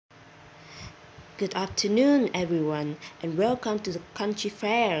Good afternoon, everyone, and welcome to the country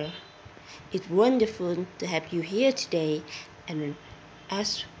fair. It's wonderful to have you here today, and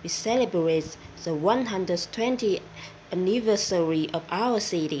as we celebrate the 120th anniversary of our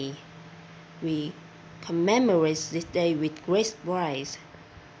city, we commemorate this day with great pride.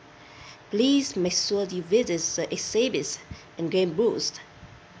 Please make sure you visit the exhibits and game booths.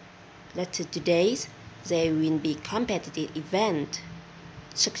 Later today, there will be competitive events,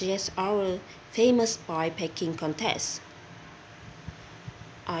 such as our famous pie packing contest.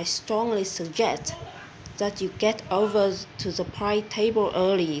 I strongly suggest that you get over to the pie table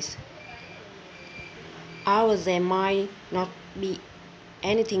early, or there might not be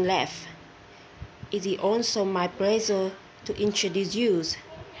anything left. It is also my pleasure to introduce you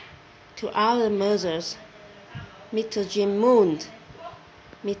to our mothers, Mr. Jim Moon.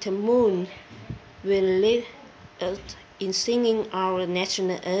 Mr. Moon will lead us in singing our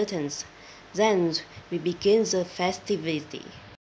national anthems. Then we begin the festivity.